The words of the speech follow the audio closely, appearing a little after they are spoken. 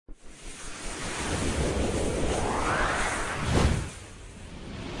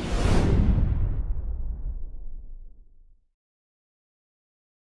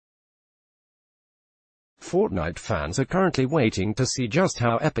Fortnite fans are currently waiting to see just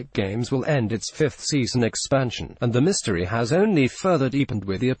how Epic Games will end its 5th season expansion, and the mystery has only further deepened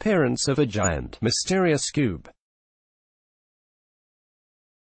with the appearance of a giant, mysterious cube.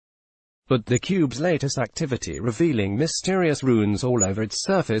 But the cube's latest activity, revealing mysterious runes all over its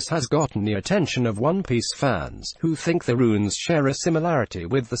surface, has gotten the attention of One Piece fans, who think the runes share a similarity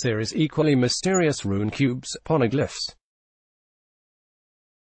with the series' equally mysterious rune cubes, poneglyphs.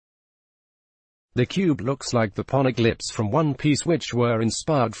 The cube looks like the poneglyphs from One Piece, which were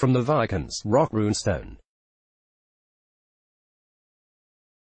inspired from the Vikings' rock runestone.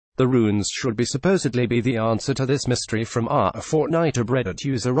 The runes should supposedly be the answer to this mystery. From our Fortnite Reddit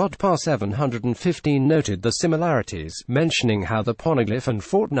user Rodpar715 noted the similarities, mentioning how the poneglyph and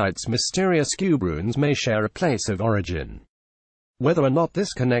Fortnite's mysterious cube runes may share a place of origin. Whether or not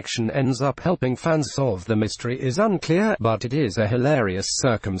this connection ends up helping fans solve the mystery is unclear, but it is a hilarious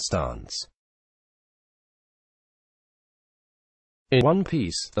circumstance. In One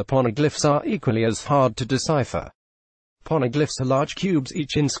Piece, the poneglyphs are equally as hard to decipher. Poneglyphs are large cubes,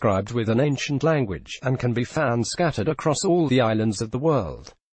 each inscribed with an ancient language, and can be found scattered across all the islands of the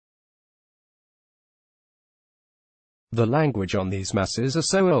world. The language on these masses are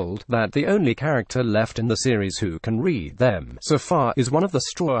so old, that the only character left in the series who can read them, so far, is one of the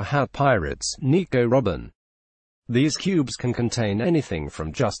Straw Hat Pirates, Nico Robin. These cubes can contain anything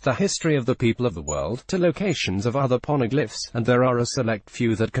from just the history of the people of the world, to locations of other poneglyphs, and there are a select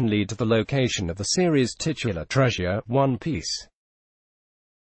few that can lead to the location of the series' titular treasure, One Piece.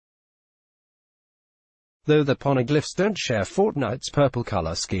 Though the poneglyphs don't share Fortnite's purple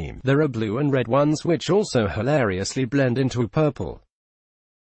color scheme, there are blue and red ones which also hilariously blend into purple.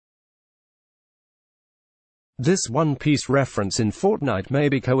 This One Piece reference in Fortnite may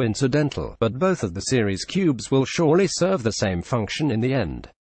be coincidental, but both of the series' cubes will surely serve the same function in the end.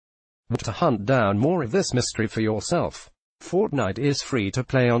 But to hunt down more of this mystery for yourself, Fortnite is free to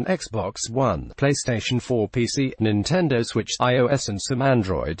play on Xbox One, PlayStation 4, PC, Nintendo Switch, iOS and some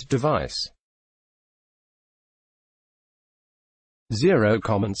Android device. Zero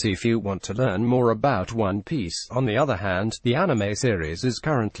comments. If you want to learn more about One Piece, on the other hand, the anime series is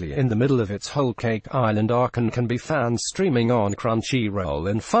currently in the middle of its Whole Cake Island arc and can be found streaming on Crunchyroll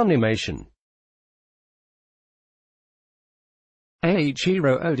and Funimation.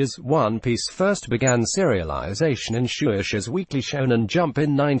 Eiichiro Oda's One Piece first began serialization in Shueisha's Weekly Shonen Jump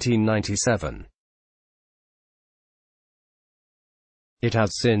in 1997. It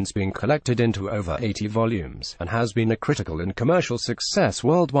has since been collected into over 80 volumes, and has been a critical and commercial success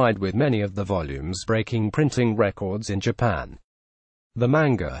worldwide, with many of the volumes breaking printing records in Japan. The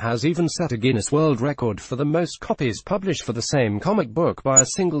manga has even set a Guinness World Record for the most copies published for the same comic book by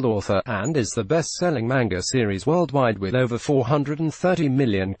a single author, and is the best-selling manga series worldwide with over 430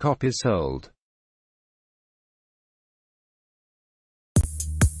 million copies sold.